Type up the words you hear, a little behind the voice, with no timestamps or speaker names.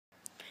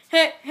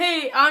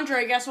Hey,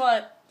 Andre, guess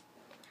what?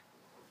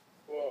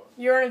 What?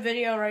 You're in a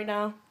video right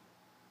now.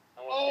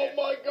 Oh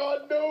my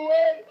god, no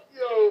way!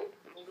 Yo,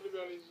 I'm gonna be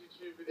on his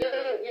YouTube video.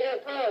 Yeah,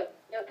 Pug.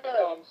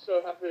 Oh, I'm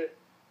so happy.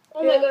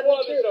 Oh my god,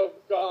 What me is too.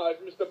 up, guys?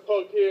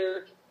 Mr.Pug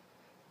here.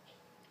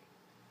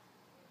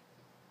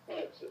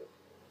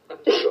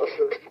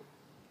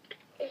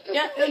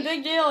 Yeah, a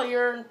big deal.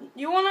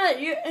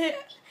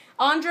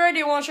 Andre, do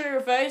you want to show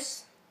your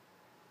face?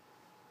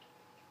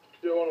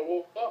 Do you want to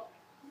walk up?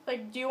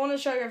 Like, do you want to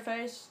show your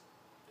face?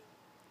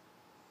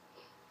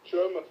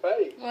 Show my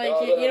face. Like,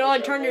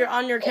 like turn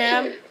on your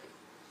cam.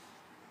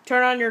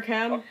 Turn on your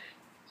cam.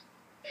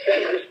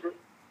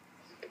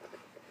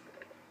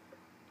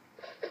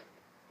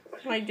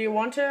 Like, do you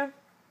want to?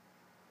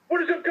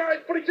 What is up, guys?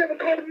 47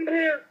 Colton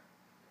here.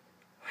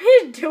 What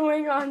are you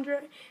doing, Andre?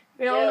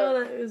 We all know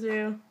that it was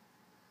you.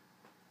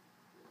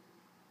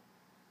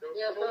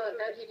 Yeah, Pug,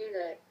 how'd you do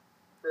that?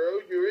 Bro,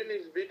 you're in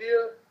this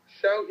video.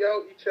 Shout out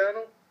your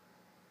channel.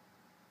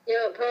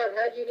 Yo, Pug,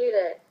 how'd you do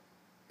that?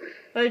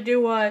 Like,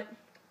 do what?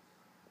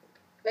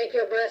 Make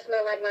your breath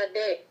smell like my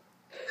dick.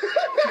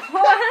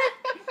 What?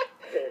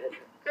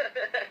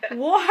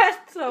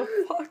 What the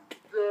fuck?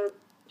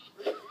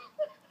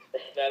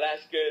 No,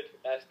 that's good.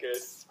 That's good.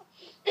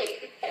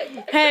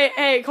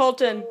 Hey,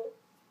 Colton.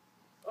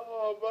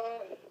 Oh,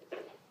 man.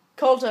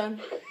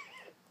 Colton.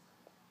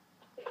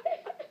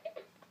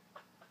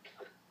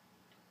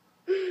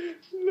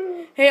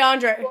 No. Hey,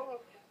 Andre.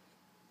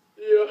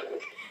 Yeah.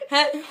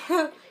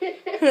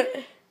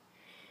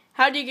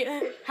 How'd you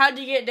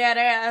get that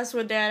ass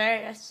with that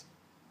ass?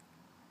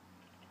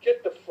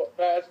 Get the fuck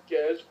ass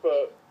guys,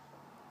 but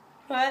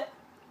What?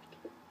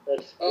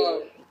 That's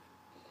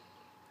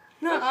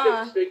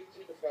Nuh-uh.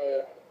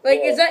 fire. Like,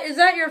 is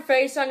that your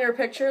face on your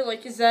picture?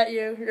 Like, is that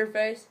your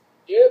face?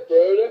 Yeah,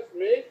 bro, that's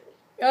me.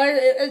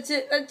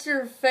 It's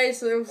your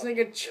face. It looks like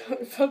a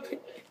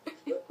puppet.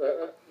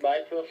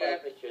 My profile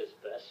picture is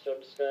best,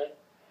 don't say.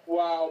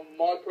 Wow,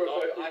 my No,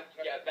 profile. I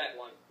can get a better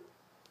one.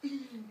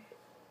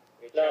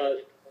 No.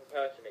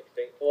 Person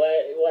extinct.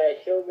 Wait,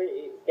 show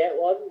me, get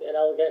one, and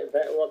I'll get a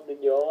better one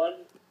than your one. I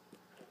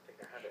don't think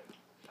I have it.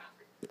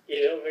 Fuck.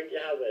 You don't think you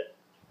have it?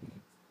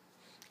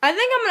 I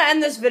think I'm gonna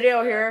end this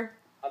video here.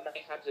 I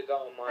may have to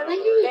go on my I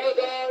think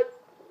other- Bye,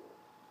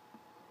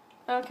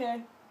 guys.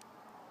 Okay.